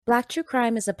Black True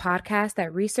Crime is a podcast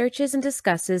that researches and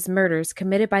discusses murders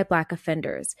committed by Black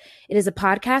offenders. It is a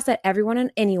podcast that everyone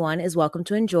and anyone is welcome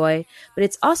to enjoy, but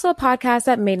it's also a podcast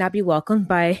that may not be welcomed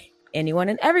by anyone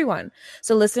and everyone.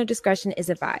 So listener discretion is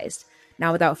advised.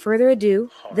 Now, without further ado,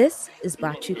 this is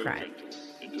Black True Crime.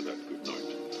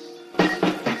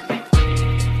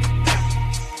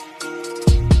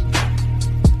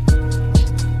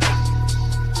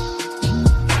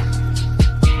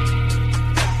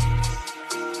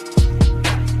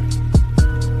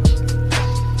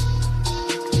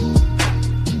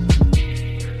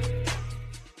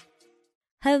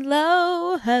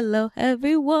 Hello,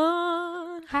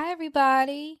 everyone. Hi,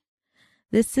 everybody.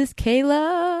 This is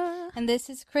Kayla. And this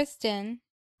is Kristen.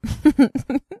 Why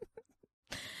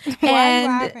are you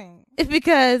laughing?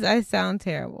 Because I sound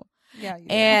terrible. Yeah, you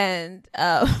and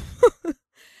and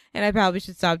I probably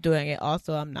should stop doing it.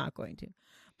 Also, I'm not going to.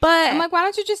 But I'm like, why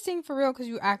don't you just sing for real? Because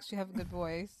you actually have a good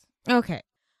voice. Okay.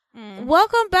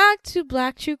 Welcome back to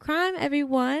Black True Crime,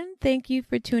 everyone. Thank you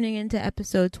for tuning into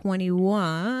episode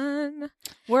 21.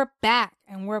 We're back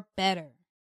and we're better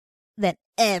than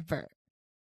ever.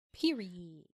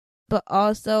 Period. But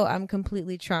also, I'm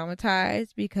completely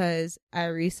traumatized because I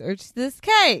researched this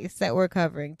case that we're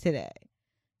covering today.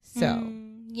 So,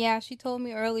 yeah, she told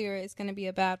me earlier it's going to be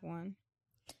a bad one.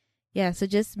 Yeah, so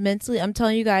just mentally, I'm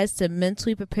telling you guys to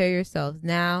mentally prepare yourselves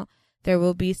now. There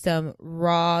will be some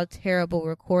raw, terrible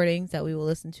recordings that we will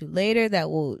listen to later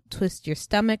that will twist your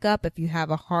stomach up if you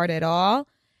have a heart at all.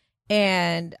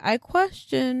 And I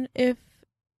question if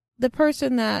the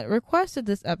person that requested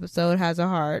this episode has a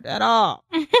heart at all.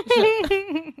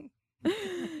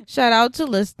 Shout out to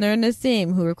listener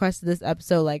Nassim, who requested this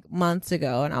episode like months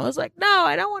ago. And I was like, no,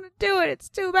 I don't want to do it. It's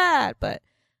too bad. But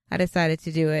I decided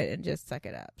to do it and just suck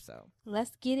it up. So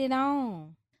let's get it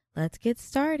on. Let's get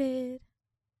started.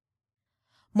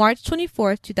 March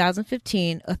 24th,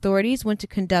 2015, authorities went to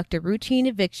conduct a routine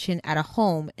eviction at a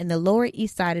home in the Lower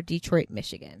East Side of Detroit,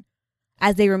 Michigan.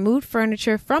 As they removed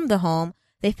furniture from the home,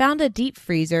 they found a deep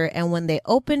freezer, and when they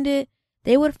opened it,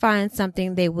 they would find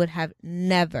something they would have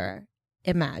never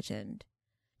imagined.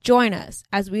 Join us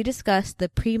as we discuss the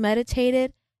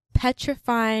premeditated,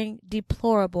 petrifying,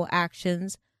 deplorable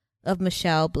actions of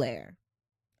Mitchelle Blair.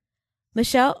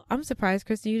 Michelle, I'm surprised,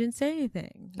 Kristen, you didn't say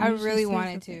anything. I really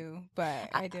wanted to, but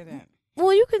I didn't.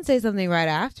 Well, you can say something right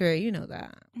after it. You know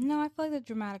that. No, I feel like the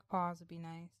dramatic pause would be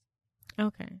nice.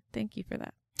 Okay. Thank you for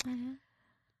that. Mm-hmm.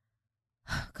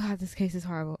 God, this case is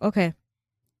horrible. Okay.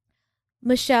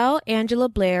 Mitchelle Angela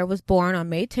Blair was born on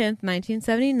May 10th,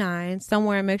 1979,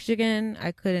 somewhere in Michigan.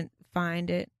 I couldn't find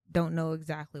it. Don't know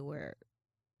exactly where.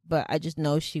 But I just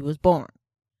know she was born.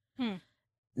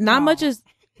 Not much is...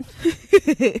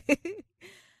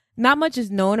 Not much is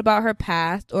known about her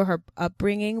past or her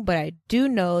upbringing, but I do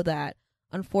know that,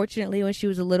 unfortunately, when she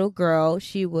was a little girl,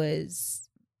 she was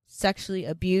sexually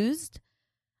abused.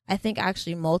 I think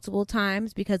actually multiple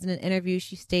times, because in an interview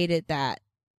she stated that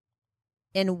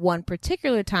in one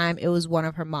particular time, it was one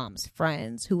of her mom's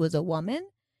friends who was a woman.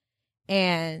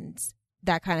 And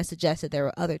that kind of suggested there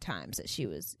were other times that she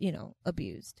was,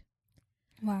 abused.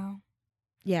 Wow.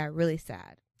 Yeah, really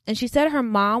sad. And she said her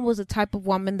mom was the type of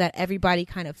woman that everybody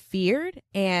kind of feared,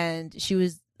 and she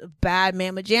was a bad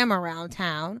mamma jamma around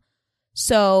town.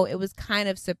 So it was kind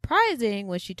of surprising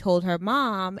when she told her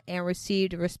mom and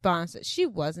received a response that she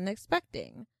wasn't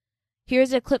expecting.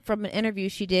 Here's a clip from an interview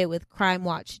she did with Crime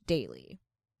Watch Daily.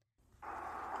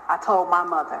 I told my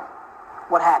mother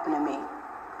what happened to me,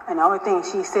 and the only thing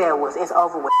she said was, "It's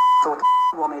over with, so what the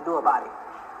you want me to do about it?"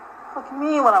 What do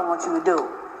you mean what I want you to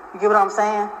do? You get what I'm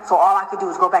saying? So all I could do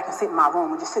is go back and sit in my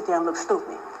room and just sit there and look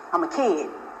stupid. I'm a kid.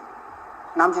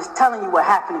 And I'm just telling you what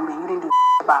happened to me. You didn't do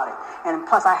about it. And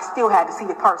plus, I still had to see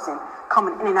the person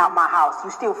coming in and out my house.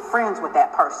 You're still friends with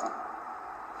that person.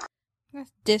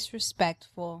 That's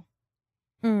disrespectful.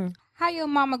 How your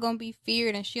mama gonna be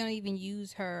feared and she don't even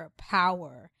use her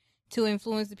power to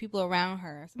influence the people around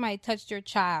her? Somebody touched your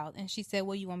child and she said,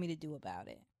 "What do you want me to do about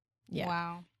it?" Yeah.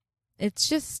 Wow. It's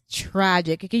just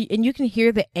tragic. And you can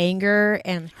hear the anger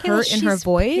and hurt in her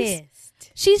voice.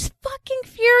 Pissed. She's fucking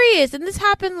furious. And this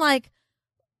happened like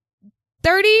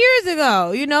 30 years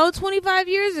ago, 25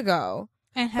 years ago.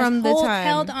 And has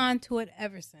held on to it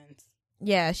ever since.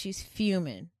 Yeah, she's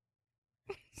fuming.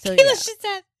 So Kayla,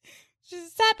 yeah. she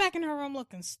sat back in her room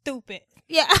looking stupid.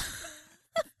 Yeah.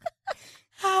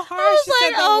 How hard she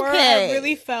said the word. I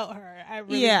really felt her. I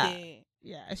really did.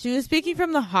 Yeah, she was speaking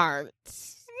from the heart.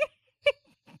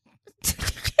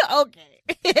 Okay.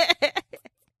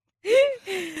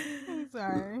 I'm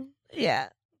sorry. Yeah.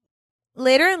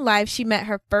 Later in life, she met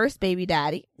her first baby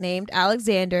daddy named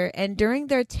Alexander, and during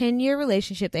their 10-year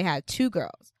relationship, they had 2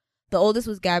 girls. The oldest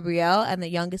was Gabrielle, and the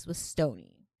youngest was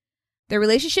Stoney. Their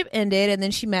relationship ended, and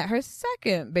then she met her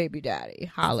second baby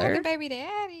daddy. Holler. Second baby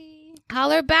daddy.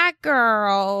 Holler back,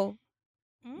 girl.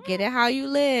 Get it how you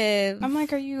live. I'm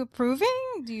like, are you approving?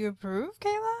 Do you approve,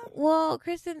 Kayla? Well,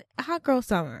 Kristen, hot girl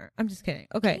summer. I'm just kidding.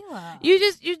 Okay. Kayla.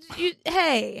 You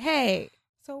hey.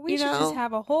 So we should just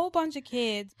have a whole bunch of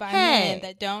kids by men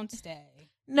that don't stay.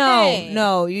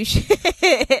 No, you should.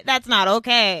 That's not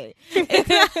okay.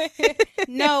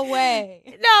 No way.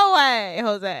 No way,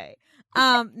 Jose.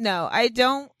 No, I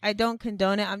don't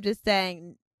condone it. I'm just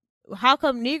saying, how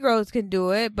come Negroes can do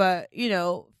it, but,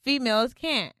 females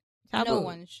can't? Taboo. No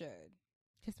one should.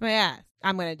 Kiss my ass.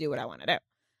 I'm going to do what I want to do.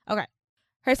 Okay.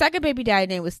 Her second baby daddy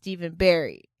name was Stephen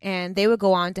Barry, and they would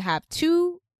go on to have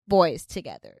 2 boys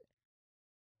together.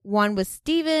 One was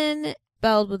Stephen,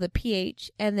 spelled with a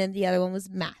PH, and then the other one was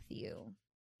Matthew.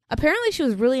 Apparently, she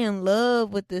was really in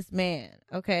love with this man,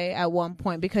 okay, at one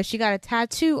point, because she got a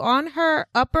tattoo on her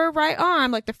upper right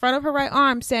arm, like the front of her right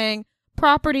arm, saying,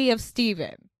 property of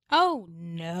Stephen. Oh,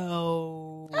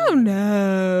 no. Oh,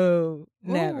 no.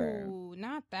 Never. Ooh,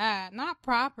 not that. Not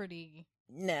property.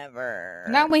 Never.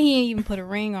 Not when he ain't even put a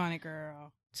ring on it,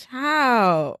 girl.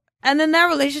 Ciao. And then that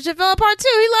relationship fell apart, too.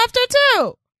 He left her,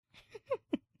 too.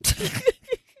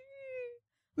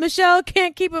 Michelle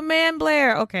can't keep a man,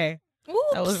 Blair. Okay. Oops.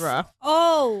 That was rough.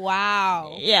 Oh,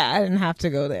 wow. Yeah, I didn't have to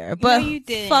go there. But no, you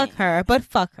didn't. Fuck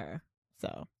her.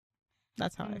 So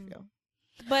that's how I feel.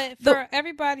 But for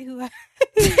everybody who's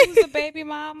a baby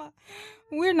mama,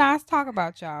 we're not talking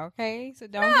about y'all, okay? So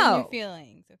don't get your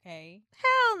feelings, okay?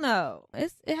 Hell no.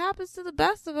 It happens to the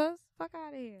best of us. Fuck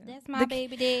out of here. That's my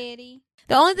baby daddy.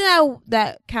 The only thing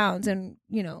that counts and,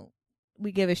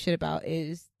 we give a shit about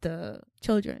is the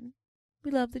children. We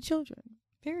love the children.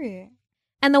 Period.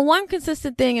 And the one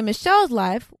consistent thing in Michelle's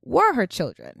life were her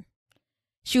children.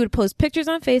 She would post pictures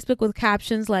on Facebook with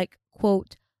captions like,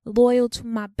 quote, loyal to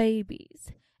my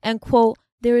babies, and quote,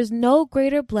 there is no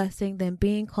greater blessing than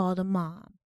being called a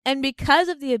mom. And because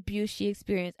of the abuse she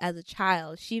experienced as a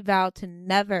child, she vowed to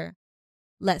never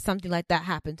let something like that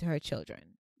happen to her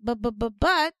children. But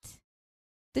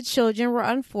the children were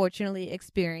unfortunately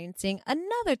experiencing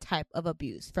another type of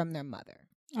abuse from their mother.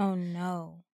 Oh,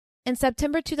 no. In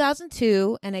September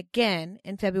 2002, and again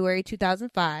in February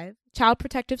 2005, Child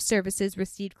Protective Services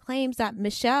received claims that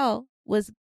Michelle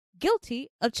was guilty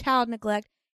of child neglect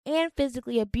and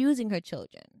physically abusing her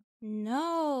children.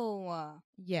 No.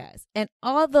 Yes. And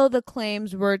although the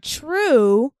claims were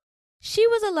true, she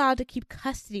was allowed to keep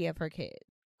custody of her kid.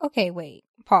 Okay, wait.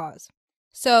 Pause.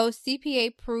 So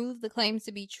CPA proved the claims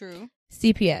to be true.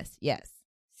 CPS, yes.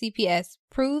 CPS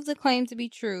proved the claim to be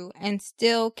true and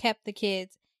still kept the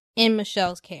kids in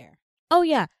Michelle's care. Oh,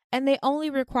 yeah. And they only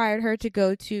required her to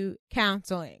go to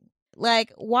counseling.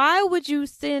 Like, why would you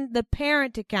send the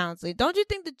parent to counseling? Don't you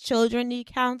think the children need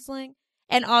counseling?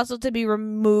 And also to be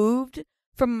removed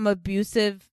from an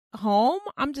abusive home?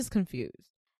 I'm just confused.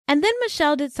 And then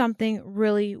Michelle did something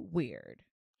really weird.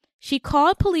 She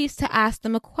called police to ask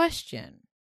them a question.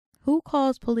 Who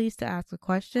calls police to ask a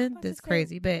question? This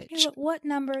crazy bitch. Okay, what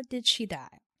number did she dial?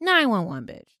 911,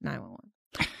 bitch.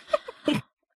 911.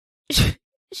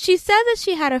 She said that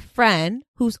she had a friend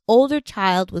whose older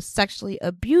child was sexually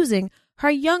abusing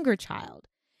her younger child,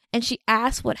 and she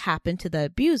asked what happened to the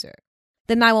abuser.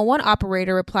 The 911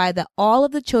 operator replied that all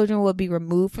of the children would be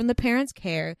removed from the parents'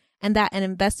 care and that an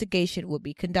investigation would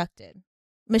be conducted.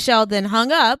 Michelle then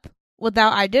hung up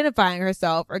without identifying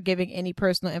herself or giving any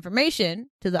personal information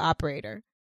to the operator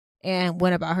and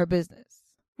went about her business.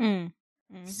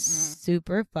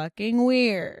 Super fucking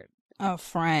weird. A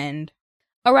friend.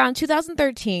 Around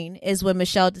 2013 is when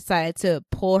Michelle decided to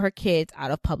pull her kids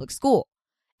out of public school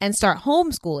and start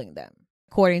homeschooling them,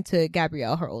 according to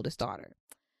Gabrielle, her oldest daughter.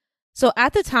 So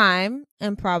at the time,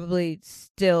 and probably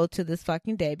still to this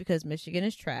fucking day, because Michigan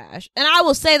is trash, and I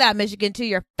will say that, Michigan, to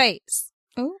your face.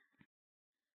 Ooh.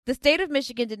 The state of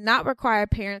Michigan did not require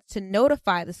parents to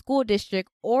notify the school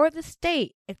district or the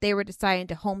state if they were deciding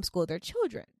to homeschool their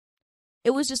children.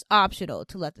 It was just optional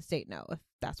to let the state know if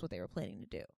that's what they were planning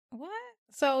to do. What?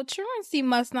 So truancy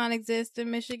must not exist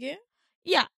in Michigan?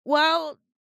 Yeah, well,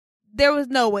 there was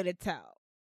no way to tell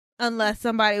unless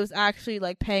somebody was actually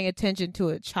like paying attention to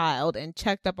a child and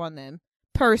checked up on them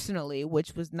personally,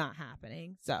 which was not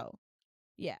happening. So,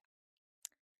 yeah.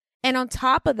 And on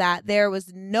top of that, there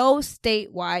was no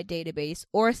statewide database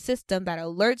or system that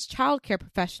alerts childcare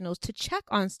professionals to check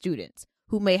on students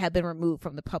who may have been removed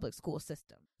from the public school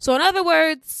system. So in other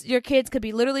words, your kids could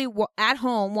be literally at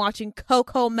home watching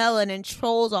Coco Melon and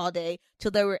Trolls all day till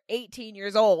they were 18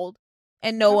 years old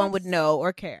and no one would know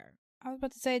or care. I was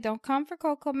about to say, don't come for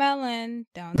Coco Melon.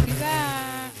 Don't do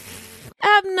that. I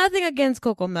have nothing against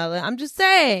Coco Melon. I'm just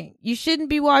saying, you shouldn't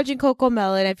be watching Coco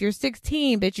Melon. If you're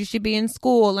 16, bitch, you should be in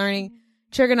school learning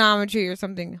trigonometry or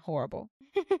something horrible.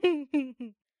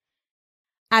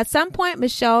 At some point,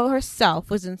 Mitchelle herself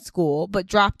was in school but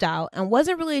dropped out and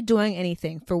wasn't really doing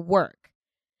anything for work.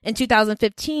 In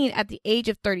 2015, at the age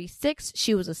of 36,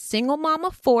 she was a single mom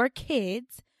of 4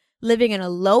 kids living in a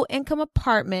low-income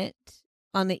apartment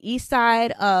on the east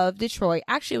side of Detroit.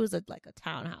 Actually, it was like a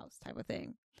townhouse type of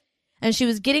thing. And she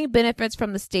was getting benefits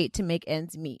from the state to make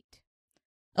ends meet.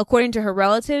 According to her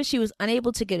relatives, she was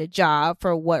unable to get a job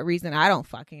for what reason, I don't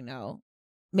fucking know.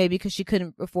 Maybe because she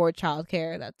couldn't afford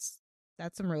childcare. That's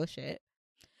some real shit.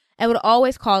 And would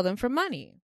always call them for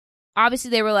money. Obviously,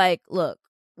 they were like, look,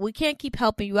 we can't keep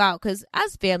helping you out, because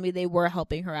as family, they were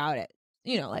helping her out at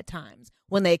times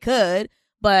when they could,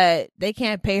 but they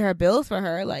can't pay her bills for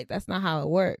her. Like, that's not how it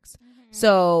works. Mm-hmm.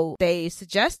 So they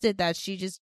suggested that she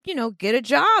just, get a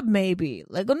job, maybe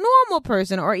like a normal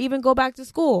person, or even go back to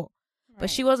school. Right. But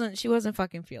she wasn't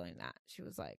fucking feeling that. She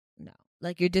was like, no,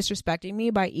 like, you're disrespecting me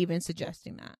by even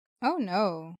suggesting that. Oh,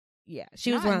 no. Yeah,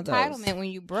 she was one of those. Entitlement when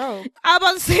you broke. I was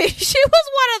about to say, she was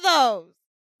one of those.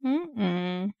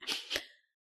 Mm-mm.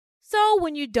 So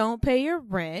when you don't pay your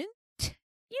rent,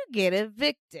 you get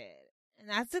evicted. And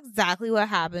that's exactly what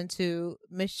happened to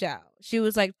Mitchelle. She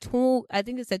was like, I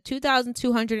think it said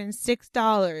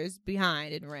 $2,206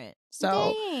 behind in rent.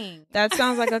 So dang. that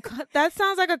sounds like a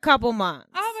couple months.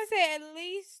 I was going to say at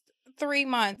least 3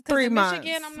 months. 3 months.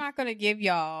 Michigan, I'm not going to give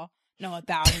y'all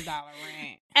 $1,000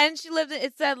 rent. And she lived in,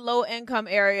 it said low income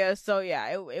area. So yeah,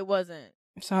 it wasn't.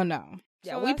 So no.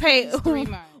 Yeah, so we pay 3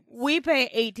 months. We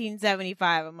pay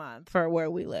 $1,875 a month for where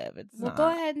we live. Go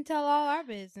ahead and tell all our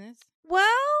business. Well,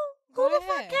 who the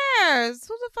fuck cares?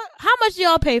 Who the fuck? How much do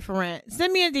y'all pay for rent?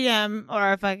 Send me a DM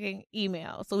or a fucking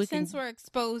email so Since we're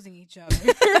exposing each other,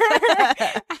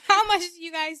 how much do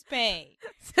you guys pay?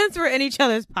 Since we're in each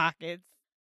other's pockets.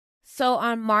 So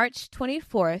on March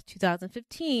 24th,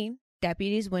 2015,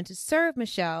 deputies went to serve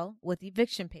Mitchelle with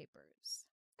eviction papers.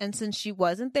 And since she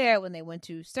wasn't there when they went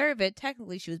to serve it,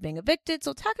 technically she was being evicted.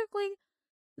 So technically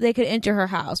they could enter her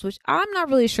house, which I'm not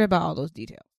really sure about all those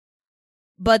details.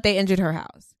 But they entered her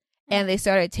house. And they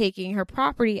started taking her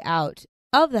property out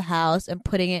of the house and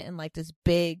putting it in like this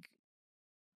big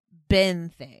bin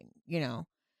thing,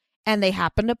 And they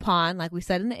happened upon, like we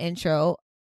said in the intro,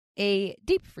 a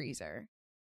deep freezer.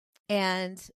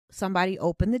 And somebody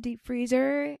opened the deep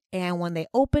freezer. And when they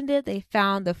opened it, they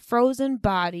found the frozen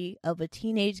body of a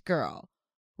teenage girl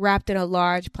wrapped in a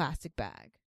large plastic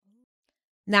bag.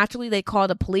 Naturally, they called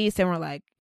the police and were like,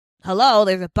 hello,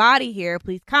 there's a body here.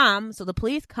 Please come. So the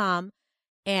police come.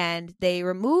 And they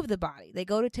remove the body. They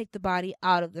go to take the body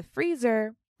out of the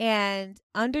freezer. And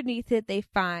underneath it, they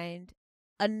find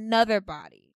another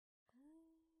body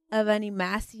of an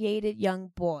emaciated young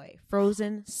boy,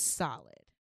 frozen solid.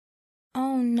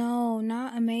 Oh, no,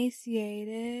 not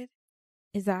emaciated.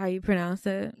 Is that how you pronounce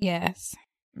it? Yes.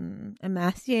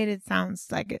 Emaciated sounds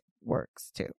like it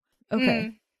works, too.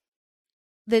 Okay.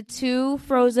 The 2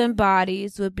 frozen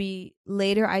bodies would be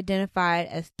later identified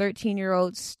as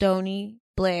 13-year-old Stoney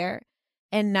Blair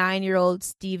and 9-year-old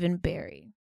Stephen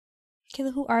Barry.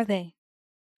 Kayla, who are they?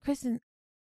 Kristen,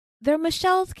 they're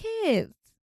Michelle's kids.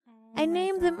 I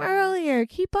named them earlier.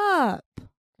 Keep up.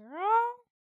 Girl,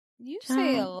 you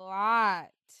say a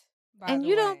lot. And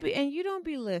you don't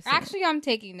be listening. Actually, I'm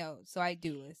taking notes, so I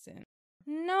do listen.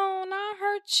 No, not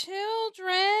her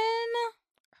children.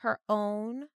 Her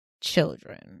own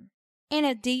children. In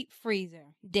a deep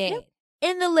freezer. Dead. Yep.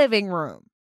 In the living room.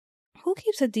 Who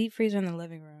keeps a deep freezer in the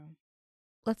living room?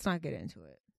 Let's not get into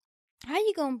it. How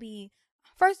you gonna be?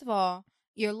 First of all,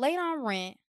 you're late on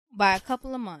rent by a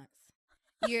couple of months.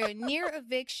 You're near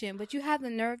eviction, but you have the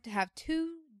nerve to have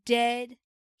 2 dead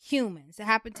humans that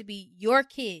happen to be your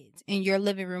kids in your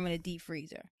living room in a deep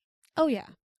freezer. Oh, yeah.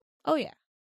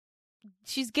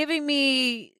 She's giving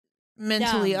me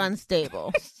mentally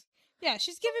unstable. Yeah,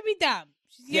 she's giving me dumb.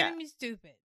 She's giving me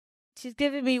stupid. She's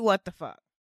giving me what the fuck.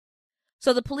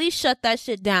 So the police shut that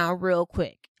shit down real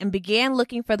quick and began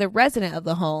looking for the resident of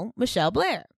the home, Mitchelle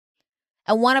Blair.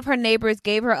 And one of her neighbors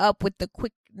gave her up with the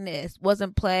quickness,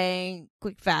 wasn't playing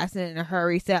quick, fast, and in a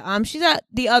hurry, said, she's at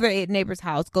the other neighbor's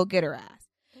house, go get her ass.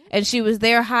 And she was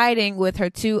there hiding with her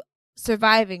 2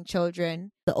 surviving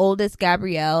children, the oldest,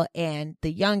 Gabrielle, and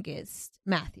the youngest,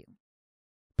 Matthew.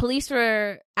 Police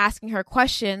were asking her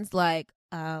questions like,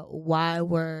 why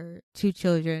were 2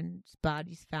 children's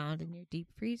bodies found in your deep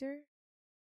freezer?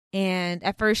 And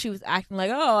at first she was acting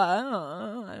like, oh,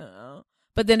 I don't know.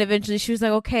 But then eventually she was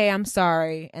like, okay, I'm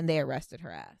sorry. And they arrested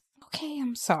her ass. Okay,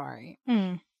 I'm sorry.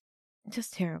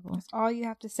 Just terrible. That's all you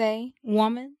have to say,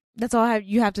 woman? That's all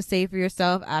you have to say for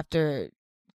yourself after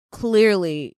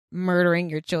clearly murdering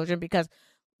your children, because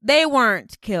they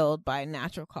weren't killed by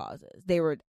natural causes. They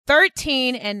were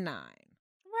 13 and 9.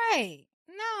 Right.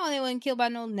 No, they weren't killed by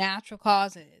no natural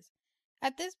causes.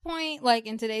 At this point, like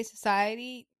in today's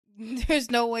society,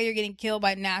 there's no way you're getting killed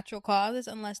by natural causes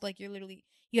unless like you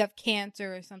have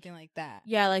cancer or something like that.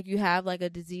 Yeah, like you have like a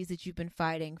disease that you've been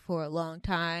fighting for a long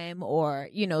time, or,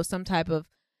 you know,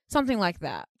 something like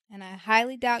that. And I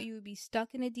highly doubt you would be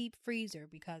stuck in a deep freezer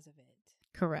because of it.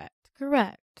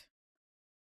 Correct.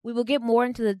 We will get more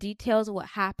into the details of what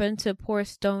happened to poor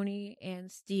Stoney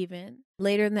and Stephen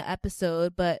later in the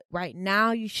episode, but right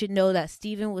now you should know that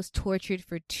Stephen was tortured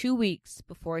for 2 weeks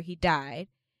before he died,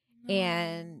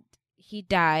 and he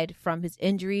died from his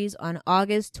injuries on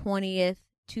August 20th,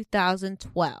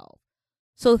 2012.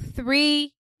 So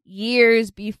 3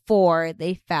 years before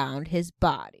they found his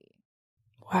body.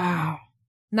 Wow.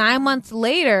 9 months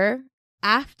later,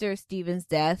 after Stephen's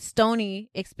death, Stoney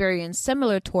experienced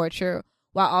similar torture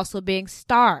while also being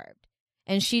starved,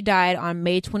 and she died on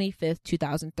May 25th,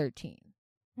 2013.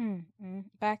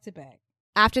 Back to back.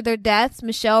 After their deaths,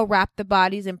 Mitchelle wrapped the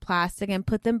bodies in plastic and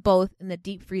put them both in the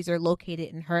deep freezer located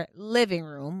in her living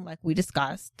room, like we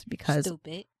discussed, because...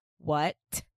 Stupid. What?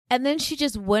 And then she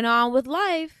just went on with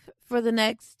life for the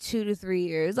next 2 to 3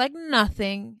 years, like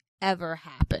nothing ever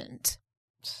happened.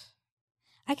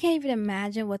 I can't even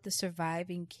imagine what the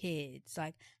surviving kids,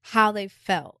 like, how they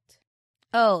felt.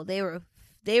 Oh, they were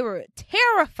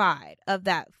terrified of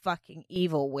that fucking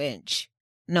evil wench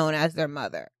known as their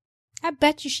mother. I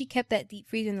bet you she kept that deep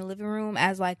freezer in the living room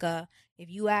as like if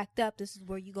you act up, this is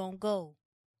where you gonna go.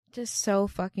 Just so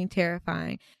fucking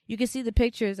terrifying. You can see the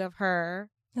pictures of her.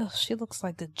 Oh, she looks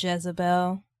like a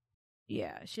Jezebel.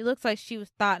 Yeah, she looks like she was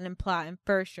thoughting and plotting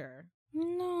for sure.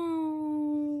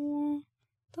 No,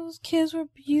 those kids were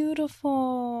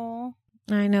beautiful.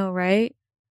 I know, right?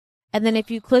 And then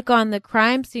if you click on the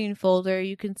crime scene folder,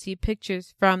 you can see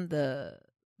pictures from the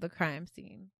crime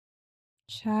scene.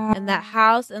 Child. And that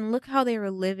house, and look how they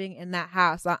were living in that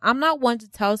house. I'm not one to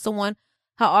tell someone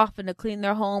how often to clean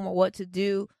their home or what to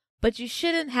do, but you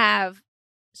shouldn't have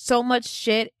so much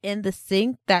shit in the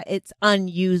sink that it's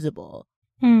unusable.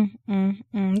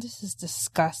 This is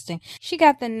disgusting. She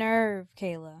got the nerve,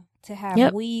 Kayla, to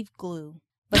have weave glue,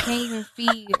 but can't even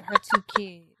feed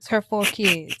her 4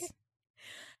 kids.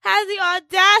 Has the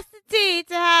audacity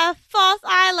to have false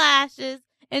eyelashes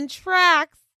and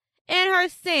tracks in her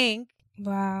sink.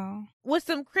 Wow. With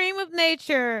some cream of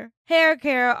nature hair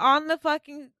care on the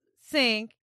fucking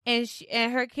sink, and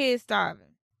her kid's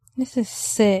starving. This is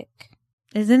sick.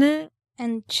 Isn't it?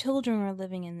 And children are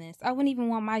living in this. I wouldn't even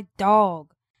want my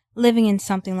dog living in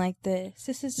something like this.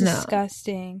 This is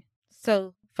disgusting.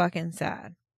 So fucking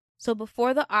sad. So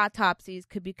before the autopsies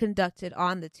could be conducted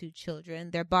on the 2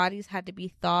 children, their bodies had to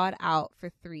be thawed out for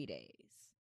 3 days.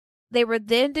 They were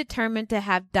then determined to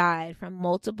have died from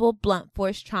multiple blunt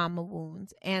force trauma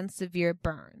wounds and severe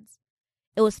burns.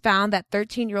 It was found that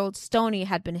 13-year-old Stoney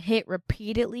had been hit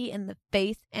repeatedly in the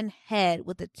face and head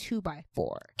with a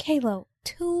 2x4. Kayla,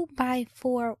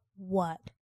 2x4 what?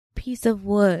 Piece of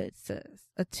wood, sis.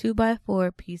 A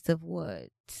 2x4 piece of wood.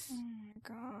 Oh my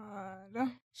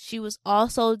God. She was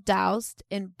also doused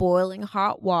in boiling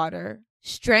hot water,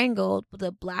 strangled with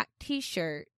a black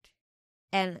t-shirt,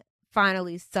 and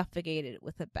finally suffocated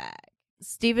with a bag.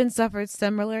 Stephen suffered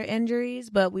similar injuries,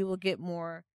 but we will get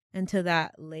more into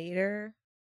that later.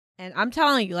 And I'm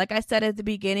telling you, like I said at the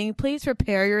beginning, please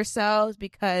prepare yourselves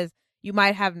because you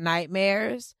might have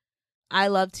nightmares. I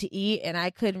love to eat, and I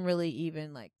couldn't really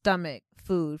even stomach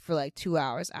food for 2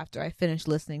 hours after I finished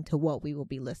listening to what we will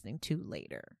be listening to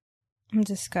later. I'm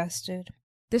disgusted.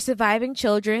 The surviving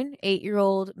children,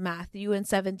 8-year-old Matthew and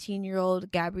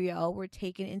 17-year-old Gabrielle, were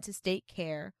taken into state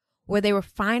care, where they were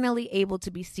finally able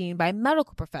to be seen by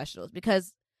medical professionals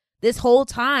because this whole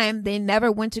time they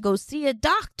never went to go see a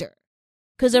doctor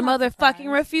because their mother fucking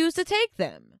refused to take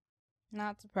them.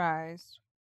 Not surprised.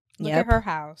 Look at her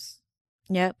house.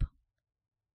 Yep.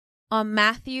 On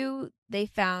Matthew, they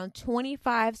found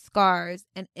 25 scars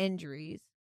and injuries,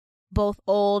 both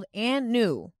old and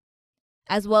new,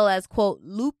 as well as, quote,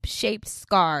 loop-shaped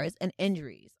scars and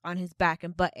injuries on his back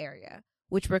and butt area,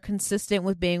 which were consistent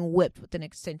with being whipped with an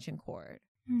extension cord.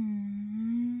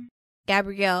 Mm.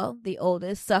 Gabrielle, the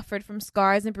oldest, suffered from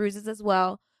scars and bruises as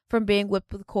well from being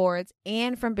whipped with cords,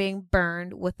 and from being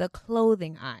burned with a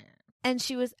clothing iron. And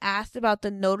she was asked about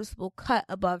the noticeable cut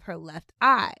above her left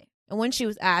eye. And when she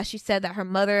was asked, she said that her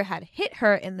mother had hit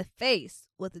her in the face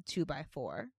with a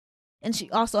 2x4. And she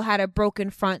also had a broken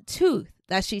front tooth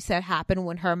that she said happened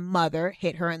when her mother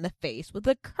hit her in the face with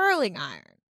a curling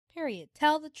iron. Period.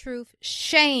 Tell the truth.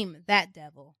 Shame that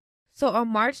devil. So on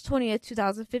March 20th,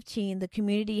 2015, the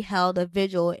community held a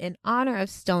vigil in honor of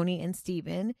Stoney and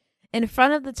Stephen in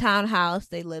front of the townhouse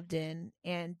they lived in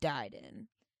and died in.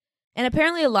 And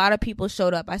apparently a lot of people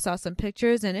showed up. I saw some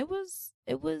pictures, and it was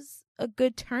a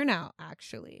good turnout,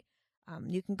 actually.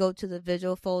 You can go to the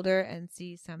vigil folder and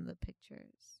see some of the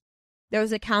pictures. There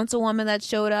was a councilwoman that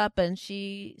showed up, and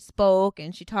she spoke,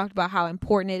 and she talked about how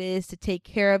important it is to take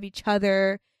care of each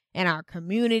other and our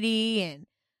community, and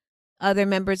other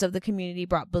members of the community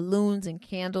brought balloons and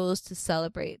candles to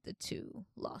celebrate the two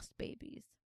lost babies.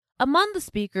 Among the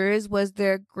speakers was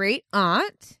their great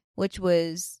aunt, which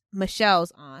was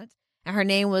Michelle's aunt, and her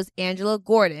name was Angela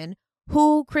Gordon,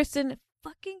 who, Kristen,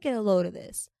 fucking get a load of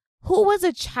this, who was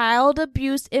a child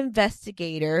abuse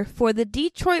investigator for the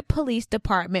Detroit Police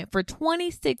Department for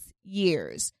 26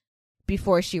 years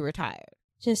before she retired.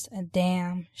 Just a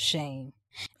damn shame.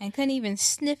 And couldn't even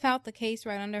sniff out the case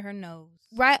right under her nose.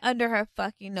 Right under her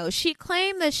fucking nose. She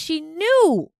claimed that she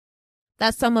knew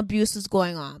that some abuse was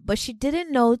going on, but she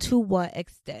didn't know to what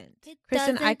extent. It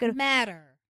Kristen, doesn't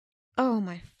matter. Oh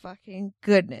my fucking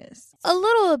goodness. A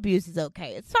little abuse is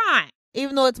okay. It's fine.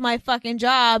 Even though it's my fucking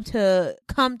job to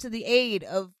come to the aid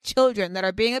of children that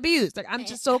are being abused. Like, I'm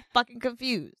just so fucking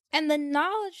confused. And the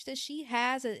knowledge that she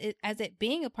has as it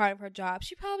being a part of her job,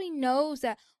 she probably knows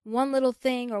that one little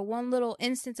thing or one little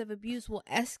instance of abuse will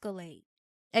escalate.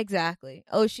 Exactly.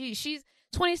 Oh, she's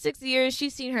 26 years.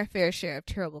 She's seen her fair share of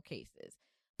terrible cases.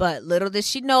 But little did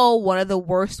she know one of the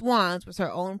worst ones was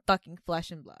her own fucking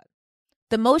flesh and blood.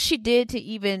 The most she did to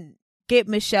even get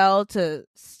Michelle to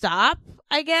stop,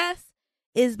 I guess,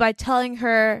 is by telling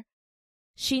her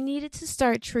she needed to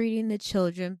start treating the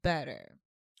children better.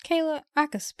 Kayla, I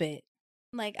could spit.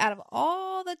 Like, out of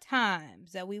all the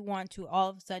times that we want to all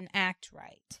of a sudden act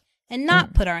right and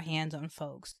not put our hands on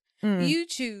folks, you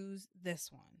choose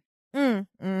this one.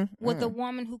 With a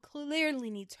woman who clearly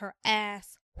needs her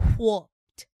ass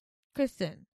whooped.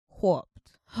 Kristen,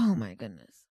 whooped. Oh my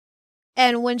goodness.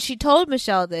 And when she told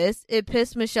Michelle this, it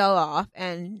pissed Michelle off,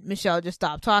 and Michelle just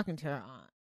stopped talking to her aunt.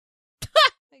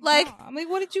 Like, no. I'm like,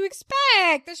 what did you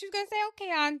expect? That she was going to say,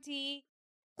 okay, auntie.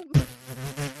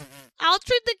 I'll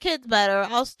treat the kids better.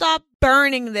 I'll stop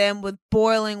burning them with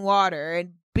boiling water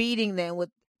and beating them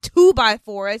with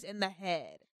 2x4s in the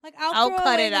head. Like, I'll throw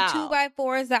cut away it the out.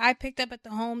 2x4s that I picked up at the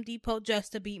Home Depot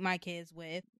just to beat my kids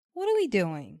with. What are we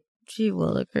doing? Gee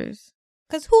willikers.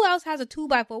 Because who else has a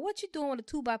 2x4? What you doing with a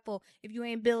 2x4 if you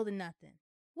ain't building nothing?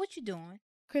 What you doing?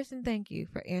 Kristen, thank you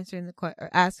for answering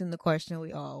asking the question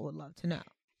we all would love to know.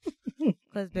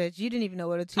 Because, bitch, you didn't even know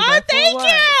what a 2x4 was. Oh, thank you!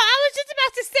 I was just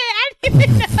about to say, I didn't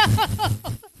even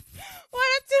know what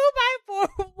a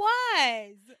 2x4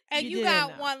 was. And you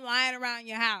got one lying around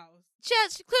your house.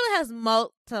 She clearly has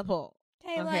multiple.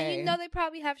 Taylor, okay. you know they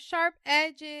probably have sharp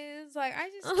edges. Like, I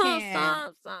just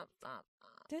can't. Stop.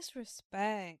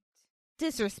 Disrespect.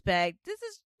 This is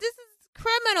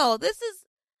criminal. This is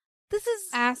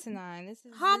asinine. This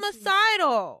is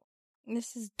homicidal.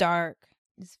 This is dark.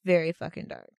 It's very fucking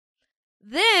dark.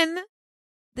 Then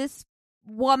this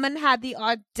woman had the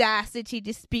audacity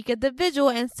to speak at the vigil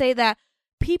and say that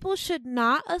people should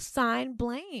not assign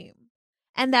blame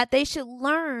and that they should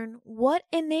learn what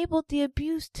enabled the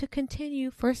abuse to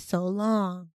continue for so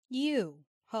long. You,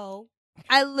 ho.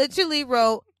 I literally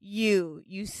wrote, you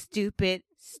stupid.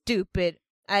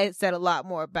 I said a lot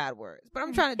more bad words, but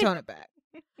I'm trying to tone it back.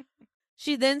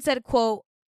 She then said, quote,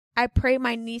 I pray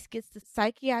my niece gets the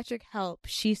psychiatric help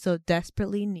she so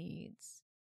desperately needs.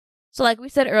 So like we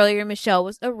said earlier, Michelle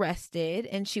was arrested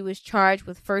and she was charged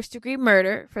with first-degree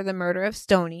murder for the murder of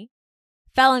Stoney,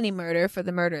 felony murder for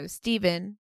the murder of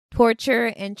Stephen,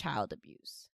 torture, and child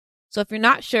abuse. So if you're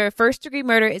not sure, first-degree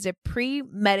murder is a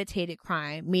premeditated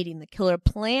crime, meaning the killer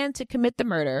planned to commit the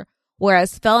murder,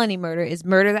 whereas felony murder is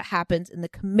murder that happens in the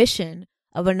commission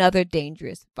of another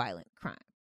dangerous, violent crime.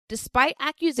 Despite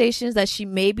accusations that she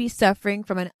may be suffering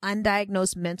from an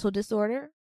undiagnosed mental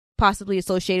disorder, possibly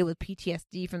associated with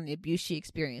PTSD from the abuse she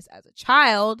experienced as a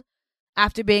child,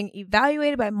 after being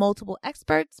evaluated by multiple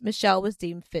experts, Michelle was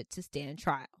deemed fit to stand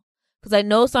trial. Because I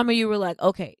know some of you were like,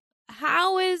 okay,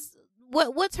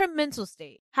 what's her mental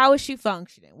state? How is she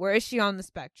functioning? Where is she on the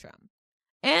spectrum?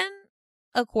 And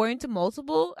according to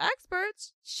multiple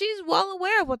experts, she's well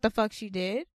aware of what the fuck she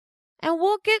did. And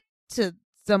we'll get to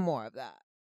some more of that.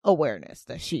 awareness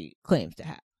that she claims to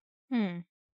have.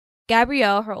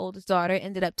 Gabrielle, her oldest daughter,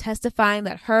 ended up testifying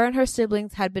that her and her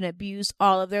siblings had been abused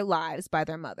all of their lives by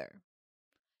their mother.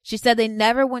 She said they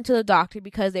never went to the doctor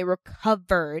because they were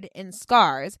covered in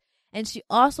scars, and she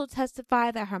also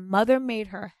testified that her mother made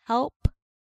her help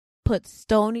put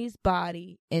Stoney's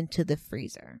body into the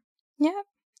freezer. Yep,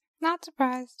 not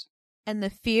surprised. And the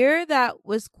fear that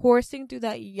was coursing through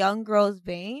that young girl's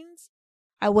veins,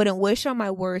 I wouldn't wish on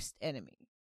my worst enemy.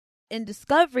 In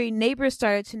discovery, neighbors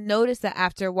started to notice that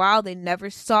after a while, they never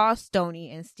saw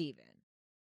Stoney and Steven.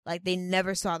 Like, they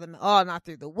never saw them at all, not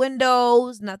through the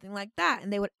windows, nothing like that.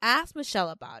 And they would ask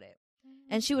Mitchelle about it.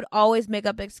 And she would always make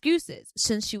up excuses.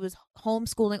 Since she was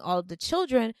homeschooling all of the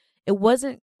children, it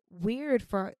wasn't weird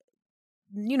for,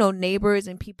 neighbors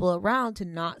and people around to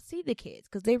not see the kids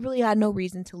because they really had no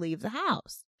reason to leave the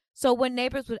house. So when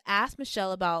neighbors would ask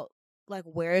Mitchelle about, like,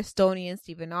 where Stoney and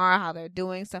Steven are, how they're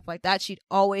doing, stuff like that, she'd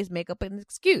always make up an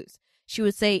excuse. She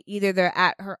would say either they're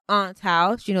at her aunt's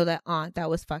house, that aunt that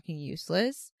was fucking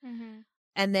useless.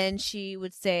 And then she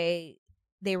would say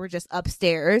they were just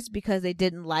upstairs because they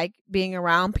didn't like being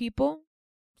around people.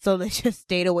 So they just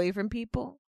stayed away from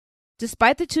people.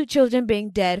 Despite the two children being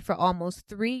dead for almost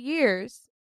 3 years,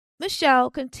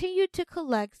 Mitchelle continued to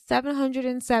collect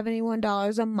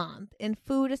 $771 a month in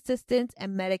food assistance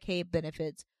and Medicaid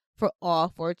benefits for all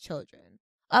 4 children,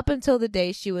 up until the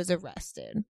day she was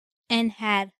arrested. And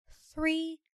had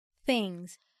 3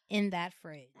 things in that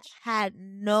fridge. Had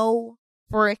no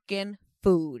freaking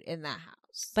food in that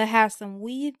house. But had some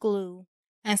weed glue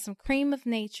and some cream of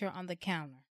nature on the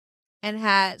counter. And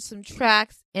had some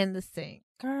tracks in the sink.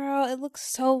 Girl, it looks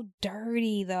so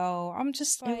dirty, though. I'm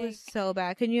just like... It was so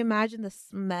bad. Can you imagine the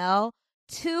smell?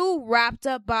 2 wrapped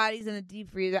up bodies in a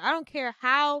deep freezer. I don't care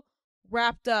how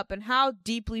wrapped up and how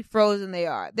deeply frozen they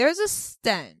are. There's a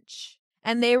stench.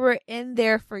 And they were in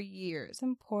there for years.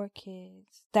 Some poor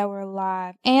kids that were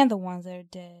alive and the ones that are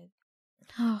dead.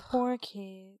 Poor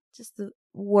kids. Just the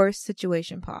worst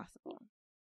situation possible.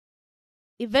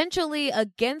 Eventually,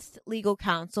 against legal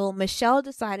counsel, Mitchelle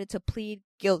decided to plead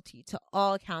guilty to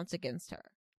all counts against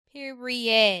her.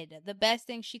 Period. The best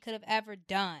thing she could have ever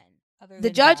done.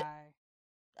 The judge...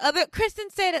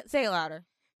 Kristen, say it louder.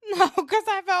 No, because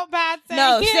I felt bad saying it.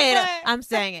 No, say it. I'm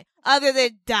saying it. Other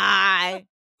than die.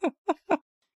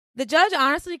 The judge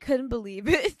honestly couldn't believe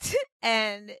it,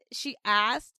 and she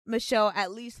asked Mitchelle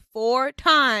at least 4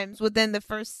 times within the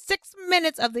first 6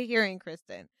 minutes of the hearing,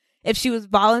 Kristen, if she was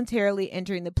voluntarily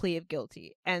entering the plea of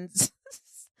guilty and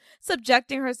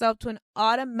subjecting herself to an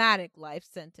automatic life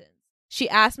sentence. She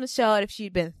asked Mitchelle if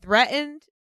she'd been threatened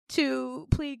to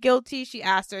plead guilty. She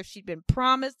asked her if she'd been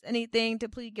promised anything to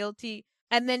plead guilty.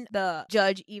 And then the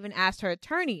judge even asked her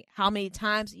attorney how many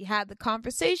times he had the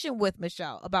conversation with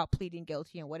Mitchelle about pleading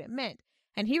guilty and what it meant.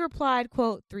 And he replied,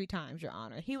 quote, 3 times, Your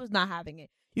Honor. He was not having it.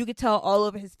 You could tell all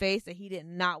over his face that he did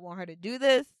not want her to do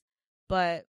this.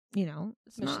 But,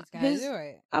 it's not his. Do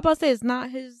it. I'm about to say it's not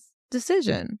his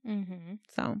decision. Mm-hmm.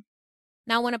 So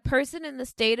now when a person in the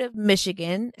state of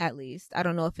Michigan, at least, I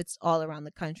don't know if it's all around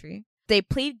the country, they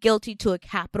plead guilty to a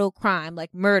capital crime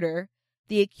like murder,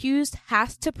 the accused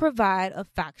has to provide a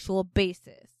factual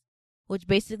basis, which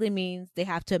basically means they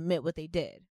have to admit what they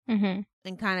did and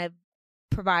kind of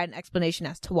provide an explanation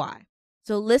as to why.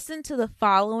 So listen to the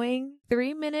following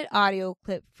 3-minute audio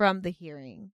clip from the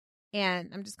hearing.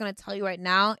 And I'm just going to tell you right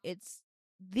now, it's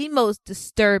the most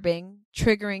disturbing,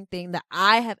 triggering thing that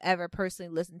I have ever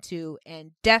personally listened to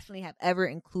and definitely have ever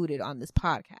included on this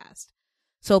podcast.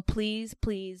 So please,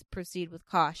 please proceed with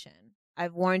caution.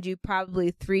 I've warned you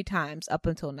probably 3 times up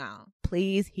until now.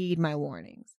 Please heed my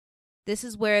warnings. This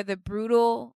is where the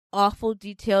brutal, awful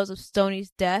details of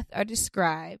Stoney's death are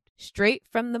described straight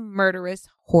from the murderous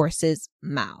horse's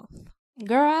mouth.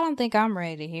 Girl, I don't think I'm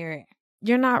ready to hear it.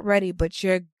 You're not ready, but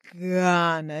you're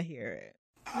gonna hear it.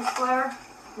 Miss Blair,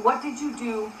 what did you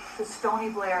do to Stoney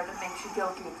Blair that makes you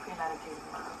guilty of premeditated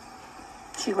murder?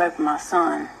 She raped my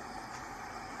son.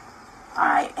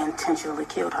 I intentionally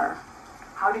killed her.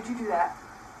 How did you do that?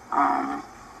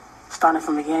 Starting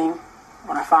from the beginning,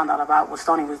 when I found out about what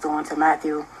Stoney was doing to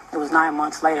Matthew, it was 9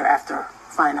 months later after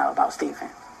finding out about Stephen.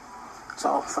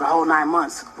 So for the whole 9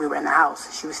 months we were in the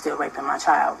house, she was still raping my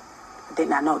child. I did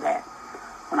not know that.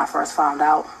 When I first found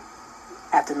out,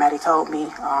 after Maddie told me,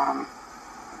 I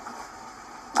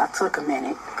took a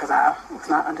minute because I was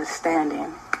not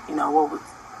understanding,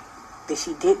 that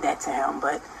she did that to him.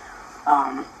 But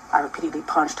I repeatedly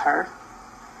punched her.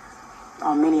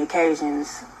 On many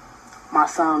occasions, my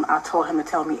son, I told him to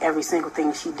tell me every single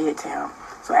thing she did to him.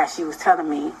 So as she was telling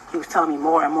me, he was telling me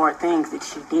more and more things that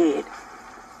she did.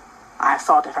 I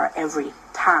assaulted her every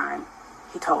time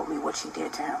he told me what she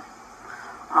did to him.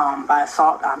 By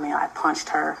assault, I mean I punched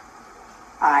her.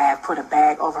 I have put a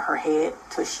bag over her head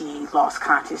till she lost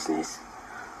consciousness.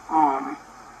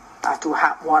 I threw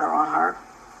hot water on her,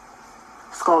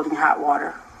 scalding hot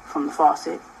water from the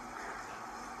faucet.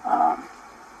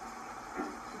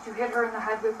 Did you hit her in the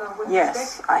head with a stick?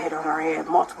 Yes, I hit her on her head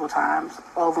multiple times,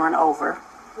 over and over.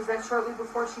 Was that shortly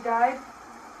before she died?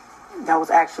 That was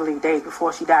actually the day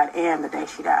before she died and the day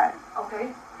she died.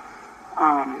 Okay.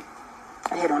 I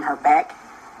hit on her back.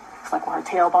 It's like on her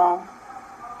tailbone.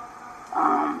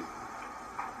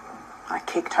 I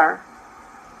kicked her.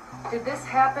 Did this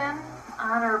happen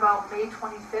on or about May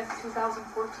 25th,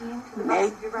 2014? To the May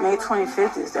best of your recollection?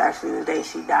 25th is actually the day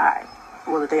she died.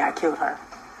 Well, the day I killed her.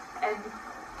 And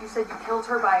you said you killed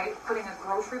her by putting a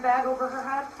grocery bag over her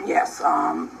head? Yes,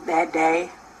 that day,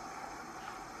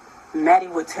 Maddie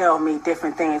would tell me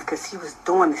different things because he was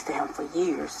doing this to him for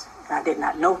years. And I did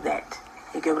not know that.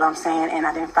 You get what I'm saying? And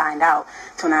I didn't find out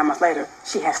till 9 months later.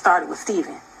 She had started with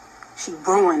Steven. She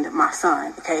ruined my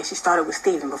son, okay? She started with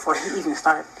Steven before he even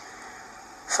started.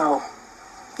 So,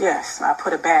 yes, I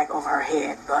put a bag over her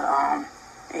head, but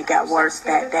it got worse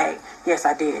that day. Yes,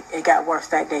 I did. It got worse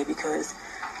that day because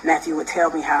Matthew would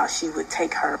tell me how she would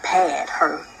take her pad,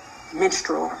 her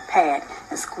menstrual pad,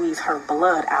 and squeeze her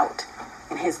blood out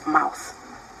in his mouth,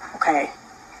 okay?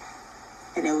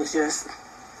 And it was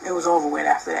over with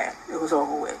after that. It was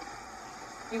over with.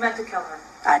 You meant to kill her?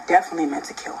 I definitely meant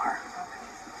to kill her.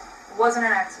 It wasn't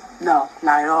an accident? No,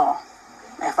 not at all.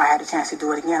 If I had a chance to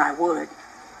do it again, I would.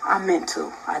 I meant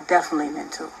to. I definitely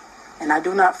meant to. And I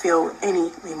do not feel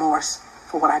any remorse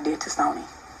for what I did to Stoney.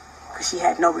 Because she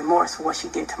had no remorse for what she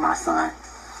did to my son.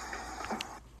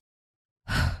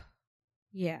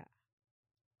 Yeah.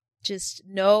 Just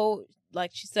no,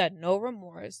 like she said, no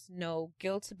remorse, no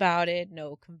guilt about it,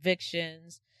 no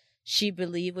convictions. She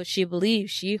believed what she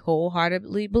believed. She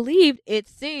wholeheartedly believed, it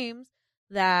seems,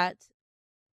 that,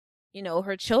 you know,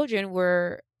 her children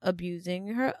were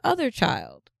abusing her other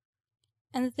child.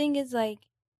 And the thing is, like,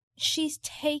 she's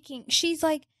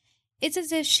like, it's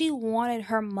as if she wanted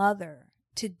her mother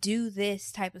to do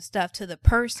this type of stuff to the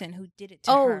person who did it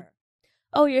to her.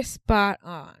 Oh, you're spot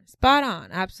on. Spot on.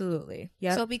 Absolutely.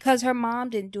 Yeah. So because her mom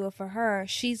didn't do it for her,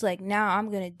 she's like, now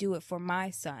I'm going to do it for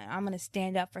my son. I'm going to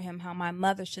stand up for him how my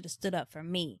mother should have stood up for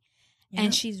me. Yep.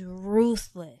 And she's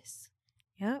ruthless.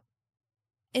 Yep.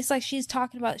 It's like she's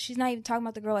not even talking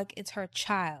about the girl like it's her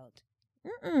child.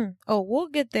 Oh, we'll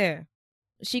get there.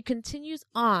 She continues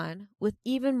on with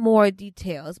even more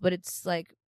details, but it's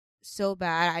like so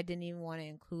bad I didn't even want to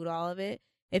include all of it.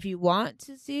 If you want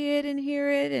to see it and hear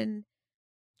it and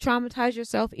traumatize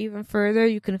yourself even further,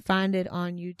 you can find it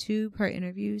on YouTube, her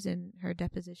interviews and her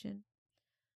deposition.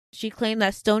 She claimed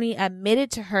that Stoney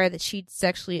admitted to her that she'd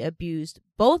sexually abused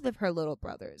both of her little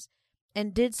brothers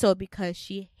and did so because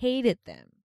she hated them.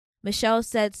 Mitchelle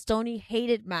said Stoney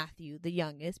hated Matthew, the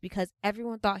youngest, because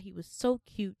everyone thought he was so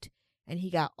cute and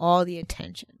he got all the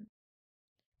attention.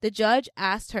 The judge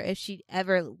asked her if she'd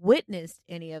ever witnessed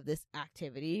any of this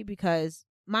activity because,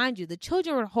 mind you, the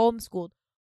children were homeschooled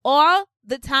all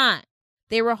the time.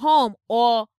 They were home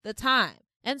all the time.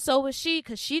 And so was she,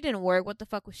 because she didn't work. What the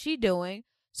fuck was she doing?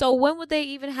 So when would they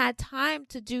even had time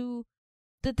to do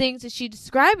the things that she's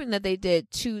describing that they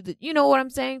did to the, you know what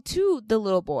I'm saying, to the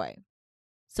little boy?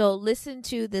 So listen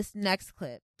to this next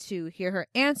clip to hear her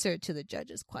answer to the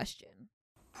judge's question.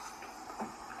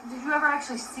 Did you ever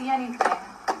actually see anything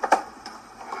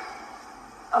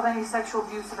of any sexual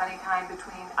abuse of any kind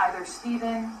between either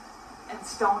Steven and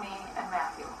Stoney and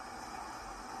Matthew?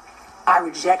 I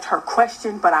reject her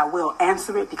question, but I will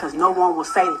answer it because no one will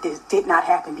say that this did not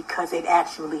happen because it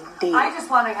actually did. I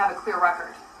just want to have a clear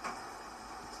record.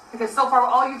 Because so far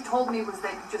all you've told me was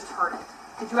that you just heard it.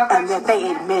 Did you ever and that they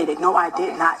admitted it. No, I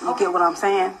did not. You get what I'm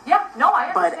saying? Yeah, no, I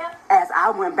understand. But as I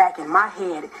went back in my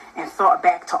head and thought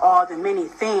back to all the many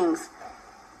things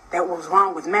that was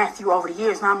wrong with Matthew over the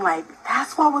years, and I'm like,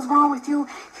 that's what was wrong with you?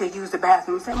 He'll use the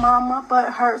bathroom and say, Mom, my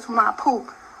butt hurts when I poop.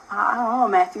 I don't know,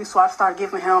 Matthew. So I started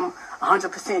giving him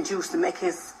 100% juice to make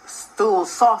his stool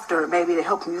softer, maybe to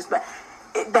help him use the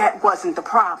bathroom. That wasn't the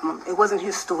problem. It wasn't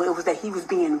his stool. It was that he was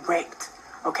being raped,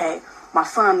 okay? My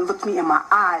son looked me in my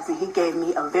eyes and he gave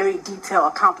me a very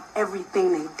detailed account of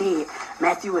everything they did.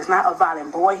 Matthew is not a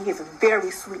violent boy. He is a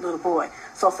very sweet little boy.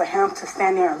 So for him to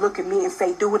stand there and look at me and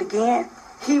say, do it again,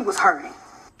 he was hurting.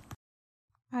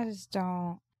 I just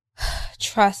don't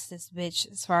trust this bitch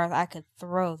as far as I could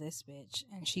throw this bitch.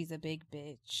 And she's a big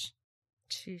bitch.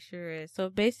 She sure is. So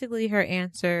basically her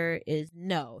answer is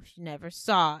no. She never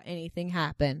saw anything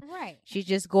happen. Right. She's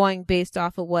just going based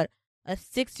off of what a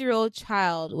 6-year-old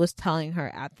child was telling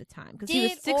her at the time.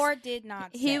 Or did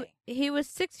not say? He was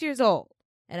 6 years old.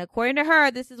 And according to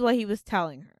her, this is what he was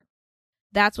telling her.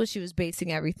 That's what she was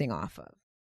basing everything off of.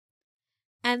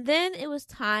 And then it was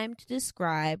time to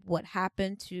describe what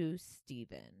happened to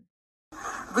Stephen.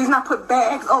 The reason I put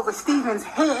bags over Stephen's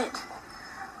head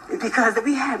is because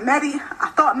we had Maddie.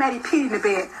 I thought Maddie peed in the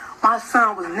bed. My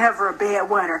son was never a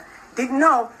bedwetter. Didn't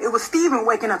know it was Stephen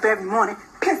waking up every morning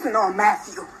pissing on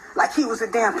Matthew like he was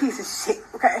a damn piece of shit,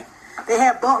 okay? They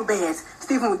had bunk beds.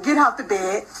 Stephen would get out the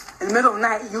bed in the middle of the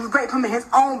night. You would rape him in his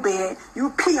own bed. You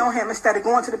would pee on him instead of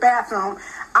going to the bathroom.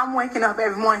 I'm waking up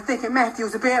every morning thinking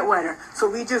Matthew's a bedwetter. So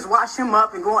we just wash him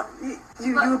up and go,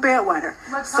 you a bedwetter.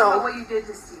 Let's talk about what you did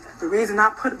to Stephen. The reason I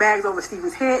put bags over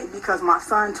Stephen's head is because my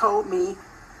son told me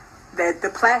that the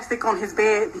plastic on his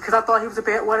bed, because I thought he was a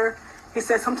bedwetter, he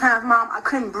said, sometimes, Mom, I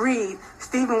couldn't breathe.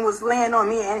 Stephen was laying on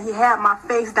me, and he had my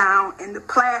face down in the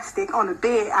plastic on the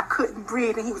bed. I couldn't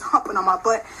breathe, and he was humping on my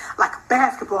butt like a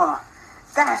basketball.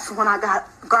 That's when I got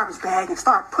a garbage bag and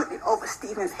started putting it over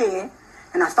Stephen's head.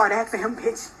 And I started asking him,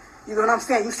 bitch, you know what I'm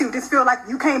saying? You see what this feel like?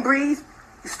 You can't breathe?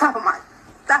 You stop at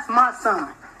that's my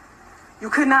son. You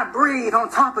could not breathe on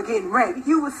top of getting raped.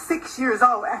 You was 6 years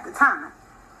old at the time.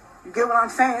 You get what I'm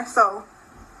saying? So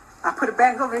I put a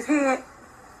bag over his head.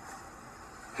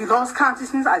 He lost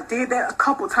consciousness. I did that a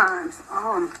couple times.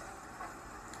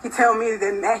 He told me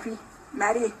that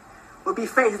Maddie would be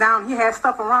face down. He had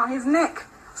stuff around his neck.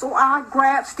 So I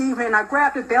grabbed Stephen and I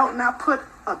grabbed a belt and I put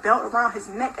a belt around his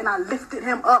neck and I lifted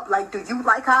him up like, do you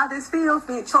like how this feels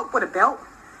being choked with a belt?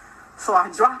 So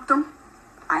I dropped him.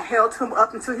 I held him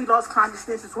up until he lost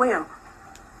consciousness as well.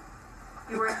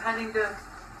 You were intending to...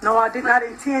 No, I did not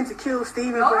intend to kill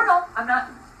Stephen. No, I'm not...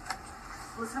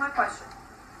 Listen to my question.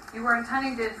 You were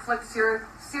intending to inflict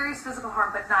serious physical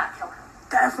harm, but not kill him.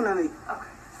 Definitely. Okay.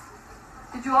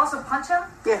 Did you also punch him?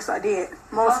 Yes, I did.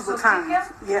 Multiple times. Kick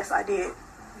him? Yes, I did.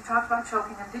 You talked about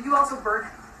choking him. Did you also burn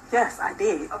him? Yes, I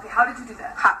did. Okay, how did you do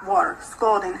that? Hot water.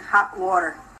 Scalding hot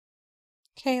water.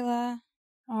 Kayla,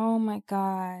 oh my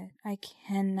God. I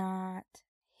cannot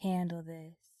handle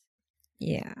this.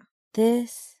 Yeah.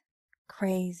 This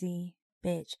crazy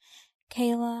bitch.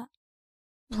 Kayla,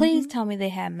 please tell me they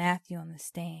had Matthew on the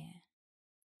stand.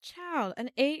 Child,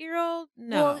 an 8-year-old?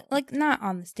 No. Well, like, not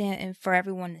on the stand and for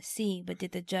everyone to see, but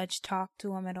did the judge talk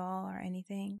to him at all or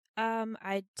anything?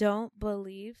 I don't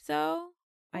believe so.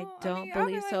 I don't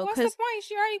believe so. What's the point?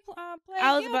 She already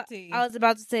pled guilty. I was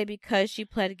about to say, because she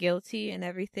pled guilty and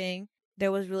everything,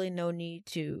 there was really no need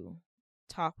to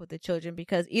talk with the children,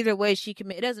 because either way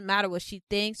it doesn't matter what she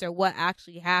thinks or what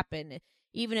actually happened.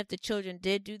 Even if the children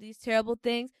did do these terrible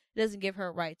things, it doesn't give her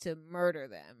a right to murder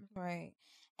them. Right.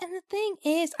 And the thing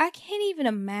is, I can't even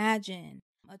imagine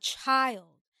a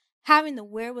child having the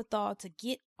wherewithal to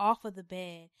get off of the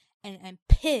bed and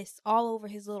piss all over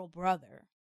his little brother.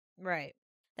 Right.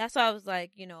 That's why I was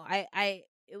like,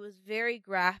 it was very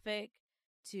graphic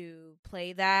to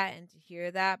play that and to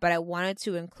hear that, but I wanted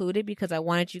to include it because I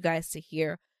wanted you guys to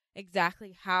hear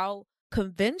exactly how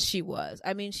convinced she was.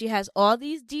 I mean, she has all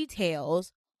these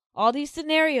details, all these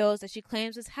scenarios that she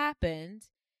claims has happened,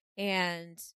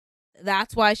 and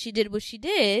that's why she did what she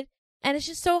did. And it's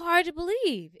just so hard to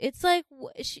believe. It's like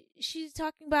she's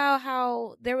talking about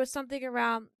how there was something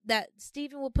around that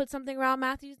Stephen would put something around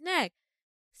Matthew's neck.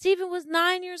 Stephen was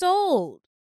 9 years old.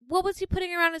 What was he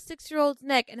putting around a 6-year-old's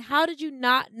neck? And how did you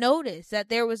not notice that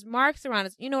there was marks around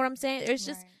his? You know what I'm saying? There's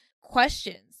just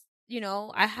questions.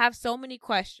 I have so many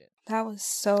questions. That was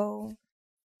so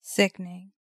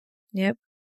sickening. Yep.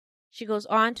 She goes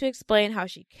on to explain how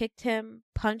she kicked him,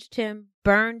 punched him,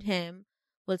 burned him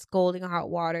with scalding hot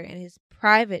water in his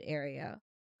private area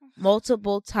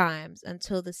multiple times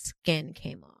until the skin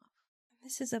came off.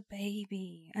 This is a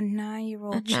baby, a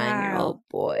 9-year-old child. A 9-year-old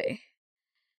boy.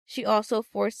 She also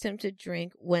forced him to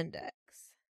drink Windex.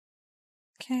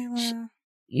 Kayla.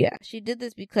 She did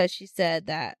this because she said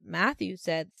that Matthew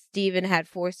said Stephen had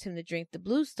forced him to drink the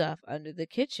blue stuff under the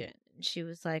kitchen. And she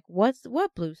was like, what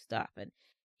blue stuff? And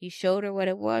he showed her what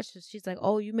it was. So she's like,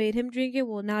 oh, you made him drink it?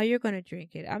 Well, now you're going to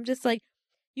drink it. I'm just like,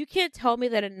 you can't tell me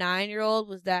that a 9-year-old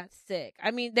was that sick.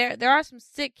 I mean, there are some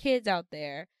sick kids out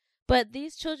there, but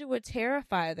these children would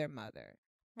terrify their mother.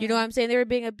 You know what I'm saying? They were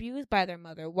being abused by their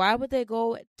mother. Why would they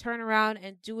go turn around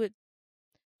and do it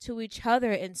to each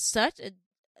other in such a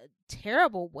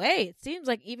terrible way? It seems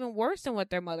like even worse than what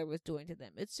their mother was doing to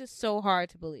them. It's just so hard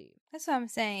to believe. That's what I'm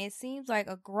saying. It seems like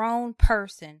a grown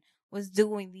person was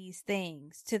doing these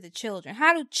things to the children.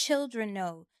 How do children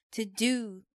know to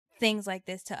do things like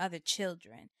this to other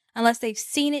children unless they've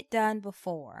seen it done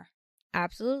before?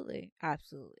 Absolutely.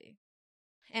 Absolutely.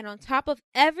 And on top of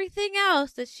everything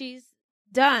else that she's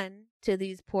done to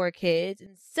these poor kids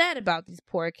and said about these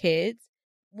poor kids,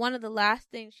 one of the last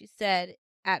things she said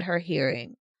at her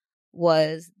hearing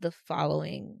was the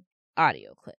following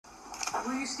audio clip.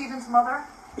 Were you Stephen's mother?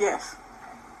 Yes.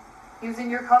 He was in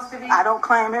your custody? I don't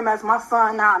claim him as my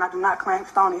son now, and I do not claim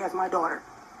Stoney as my daughter.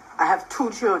 I have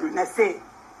 2 children. That's it.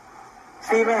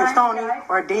 Stephen and Stoney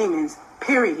are demons,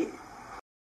 period.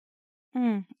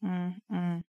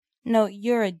 No,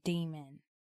 you're a demon.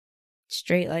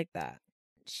 Straight like that.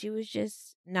 She was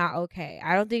just not okay.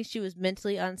 I don't think she was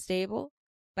mentally unstable,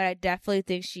 but I definitely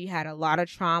think she had a lot of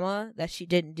trauma that she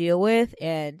didn't deal with,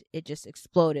 and it just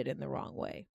exploded in the wrong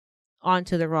way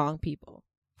onto the wrong people.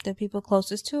 The people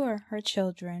closest to her, her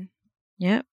children.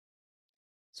 Yep.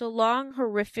 So long,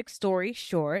 horrific story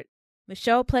short,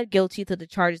 Mitchelle pled guilty to the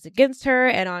charges against her,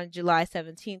 and on July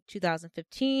 17,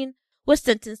 2015, was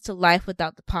sentenced to life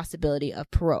without the possibility of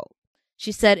parole.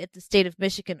 She said if the state of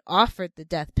Michigan offered the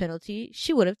death penalty,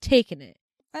 she would have taken it.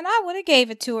 And I would have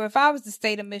gave it to her if I was the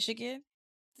state of Michigan.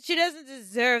 She doesn't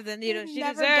deserve the needle. She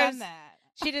never deserves done that.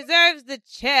 She deserves the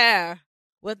chair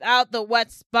without the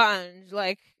wet sponge,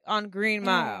 like on Green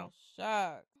Mile.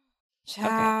 Shucks.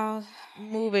 Child. Okay.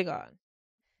 Moving on.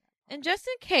 And just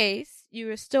in case you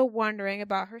were still wondering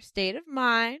about her state of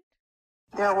mind,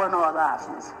 There were no other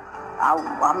options.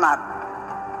 I'm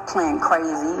not playing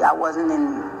crazy. I wasn't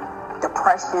in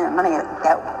depression. None of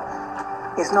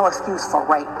that. It's no excuse for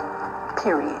rape.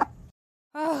 Period.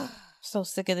 So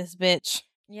sick of this bitch.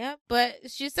 yeah,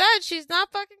 but she said she's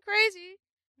not fucking crazy.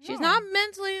 She's not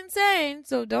mentally insane,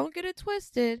 so don't get it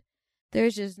twisted.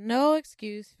 There's just no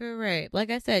excuse for rape. Like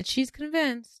I said, she's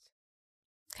convinced.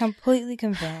 Completely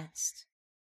convinced.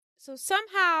 So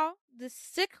somehow, this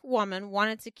sick woman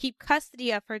wanted to keep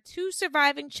custody of her 2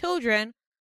 surviving children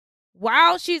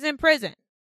while she's in prison.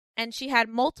 And she had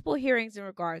multiple hearings in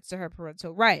regards to her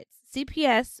parental rights.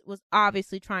 CPS was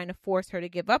obviously trying to force her to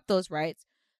give up those rights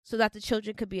so that the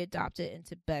children could be adopted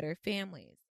into better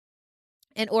families.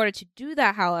 In order to do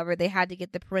that, however, they had to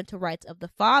get the parental rights of the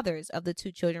fathers of the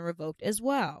 2 children revoked as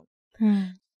well.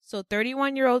 So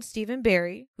 31-year-old Stephen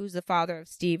Barry, who's the father of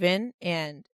Stephen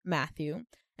and Matthew,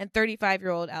 and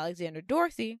 35-year-old Alexander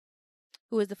Dorsey,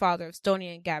 who is the father of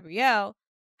Stoney and Gabrielle,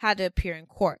 had to appear in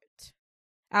court.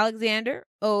 Alexander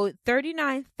owed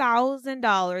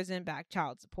 $39,000 in back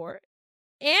child support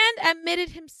and admitted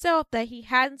himself that he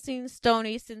hadn't seen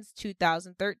Stoney since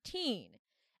 2013.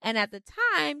 And at the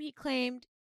time, he claimed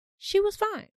she was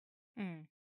fine.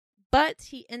 But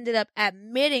he ended up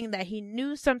admitting that he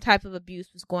knew some type of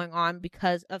abuse was going on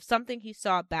because of something he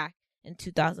saw back in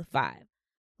 2005.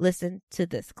 Listen to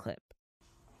this clip.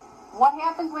 What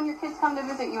happens when your kids come to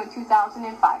visit you in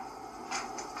 2005?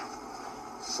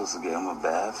 Sister gave him a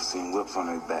bath, seen whips on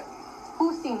her back.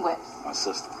 Who's seen whips? My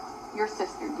sister. Your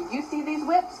sister. Did you see these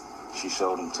whips? She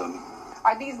showed them to me.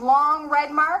 Are these long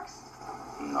red marks?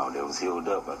 No, they was healed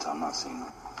up by the time I seen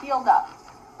them. Healed up.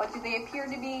 But do they appear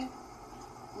to be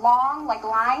long, like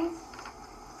lines?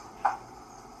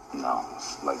 No,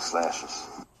 it's like slashes.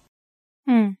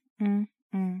 You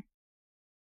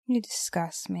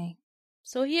disgust me.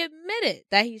 So he admitted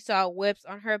that he saw whips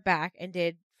on her back and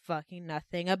did fucking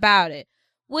nothing about it.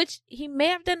 Which he may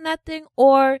have done nothing,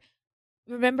 or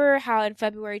remember how in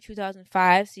February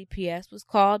 2005 CPS was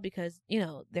called because,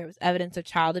 there was evidence of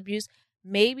child abuse.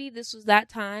 Maybe this was that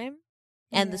time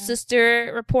and the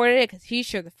sister reported it because he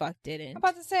sure the fuck didn't. I'm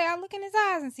about to say, I look in his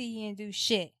eyes and see he didn't do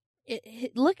shit.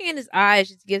 Looking in his eyes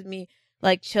just gives me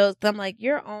like chills. I'm like,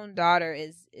 your own daughter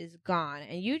is gone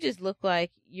and you just look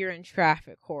like you're in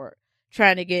traffic court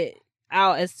trying to get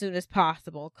out as soon as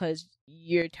possible because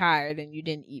you're tired and you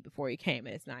didn't eat before you came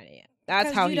and it's 9 a.m.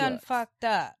 That's how you done looks. Fucked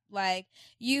up. Like,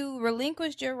 you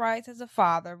relinquished your rights as a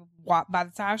father by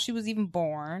the time she was even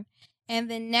born. And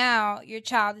then now your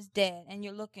child is dead and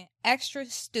you're looking extra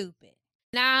stupid.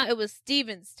 Now it was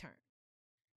Steven's turn.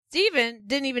 Steven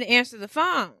didn't even answer the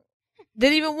phone.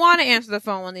 Didn't even want to answer the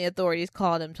phone when the authorities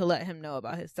called him to let him know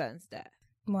about his son's death.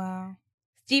 Wow.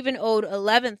 Steven owed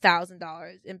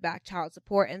 $11,000 in back child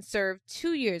support and served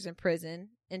 2 years in prison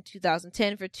in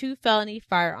 2010 for 2 felony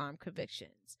firearm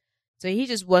convictions. So he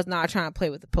just was not trying to play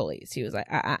with the police. He was like,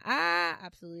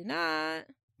 absolutely not.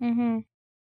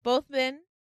 Both men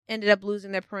ended up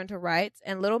losing their parental rights,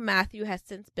 and little Matthew has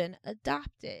since been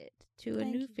adopted to a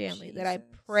new family that I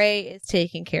pray is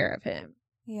taking care of him.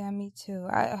 Yeah, me too.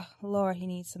 Lord, he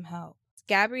needs some help.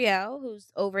 Gabrielle,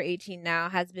 who's over 18 now,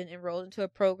 has been enrolled into a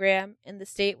program in the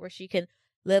state where she can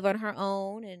live on her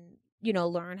own and,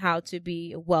 learn how to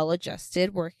be a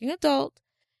well-adjusted working adult.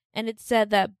 And it's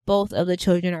said that both of the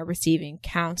children are receiving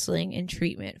counseling and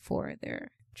treatment for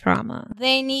their trauma.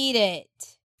 They need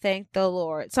it. Thank the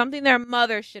Lord. Something their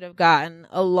mother should have gotten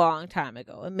a long time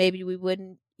ago. And maybe we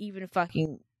wouldn't even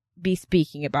fucking be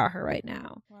speaking about her right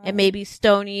now. Right. And maybe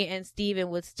Stoney and Steven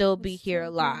would still be here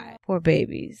alive. Poor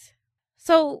babies.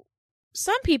 So,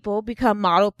 some people become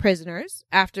model prisoners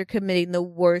after committing the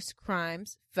worst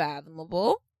crimes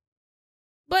fathomable.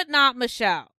 But not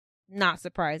Mitchelle. Not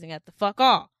surprising at the fuck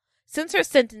all. Since her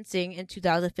sentencing in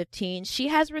 2015, she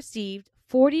has received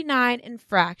 49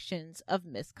 infractions of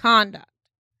misconduct.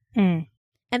 And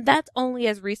that's only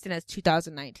as recent as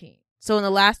 2019. So in the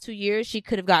last 2 years, she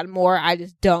could have gotten more. I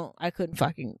couldn't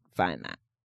fucking find that.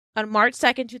 On March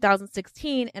 2nd,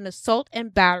 2016, an assault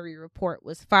and battery report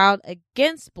was filed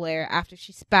against Blair after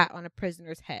she spat on a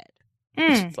prisoner's head.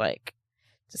 Which is like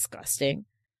disgusting.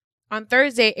 On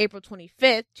Thursday, April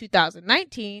 25th,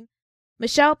 2019,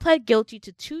 Mitchelle pled guilty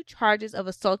to 2 charges of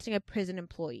assaulting a prison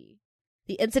employee.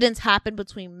 The incidents happened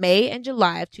between May and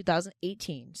July of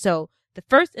 2018. So the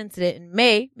first incident in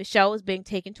May, Mitchelle was being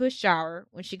taken to a shower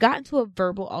when she got into a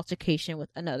verbal altercation with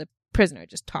another prisoner,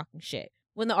 just talking shit.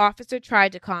 When the officer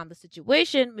tried to calm the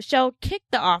situation, Mitchelle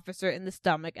kicked the officer in the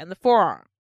stomach and the forearm.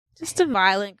 Just a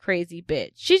violent, crazy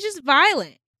bitch. She's just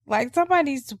violent. Like,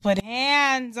 somebody needs to put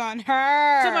hands on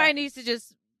her. Somebody needs to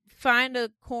just find a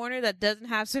corner that doesn't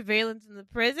have surveillance in the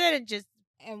prison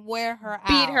and wear her out.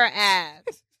 Beat her ass.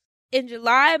 In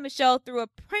July, Mitchelle threw a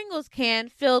Pringles can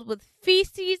filled with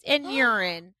feces and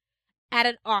urine at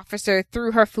an officer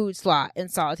through her food slot in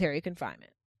solitary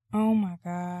confinement. Oh my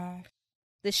God.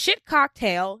 The shit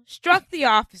cocktail struck the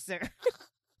officer.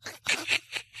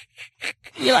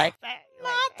 You like that?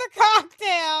 Not the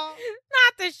cocktail.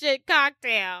 Not the shit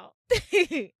cocktail.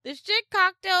 The shit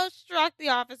cocktail struck the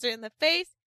officer in the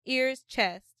face, ears,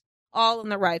 chest, all on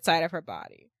the right side of her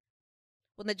body.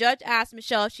 When the judge asked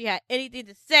Mitchelle if she had anything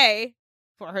to say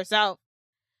for herself,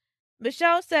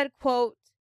 Mitchelle said, quote,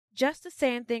 "Just the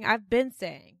same thing I've been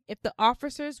saying. If the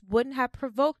officers wouldn't have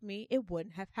provoked me, it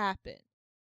wouldn't have happened."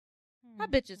 That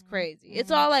bitch is crazy.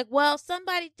 It's all like, well,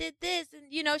 somebody did this.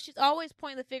 And, she's always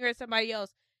pointing the finger at somebody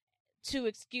else to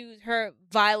excuse her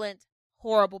violent,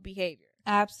 horrible behavior.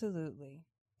 Absolutely.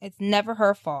 It's never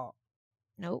her fault.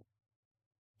 Nope.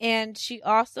 And she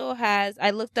also has,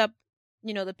 I looked up,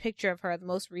 the picture of her. The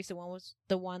most recent one was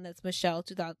the one that's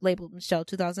labeled Mitchelle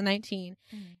 2019.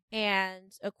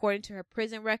 And according to her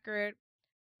prison record,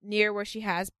 near where she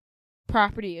has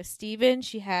property of Steven,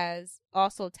 she has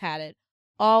also tatted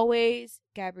always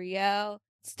Gabrielle,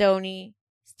 Stoney,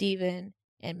 Steven,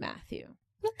 and Matthew.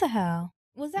 What the hell?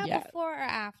 Was that before or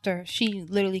after she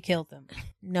literally killed them?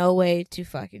 No way to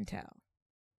fucking tell.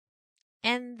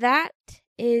 And that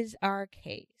is our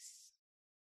case.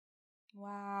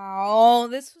 Wow,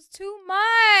 this was too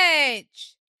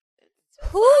much.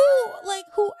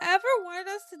 Whoever wanted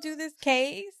us to do this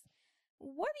case,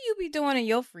 what do you be doing in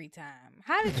your free time?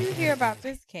 How did you hear about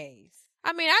this case?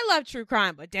 I mean, I love true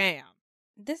crime, but damn.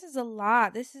 This is a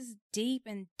lot. This is deep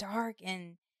and dark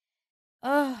and,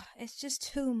 it's just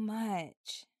too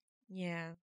much.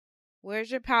 Yeah.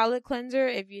 Where's your palate cleanser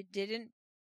if you didn't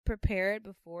prepare it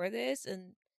before this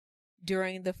and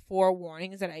during the 4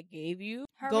 warnings that I gave you?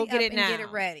 Go get it now. Get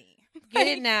it ready. Get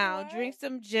it now. Drink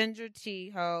some ginger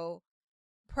tea, ho.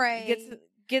 Pray.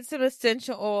 Get some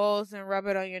essential oils and rub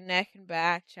it on your neck and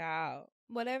back, child.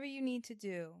 Whatever you need to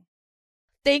do.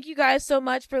 Thank you guys so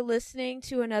much for listening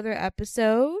to another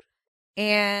episode.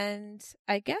 And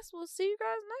I guess we'll see you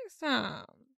guys next time.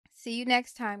 See you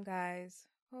next time, guys.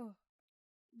 Oh.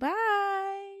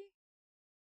 Bye.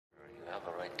 You have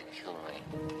a right to kill me.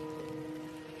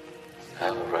 I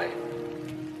have a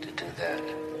right to do that.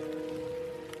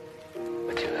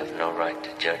 But you have no right to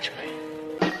judge me.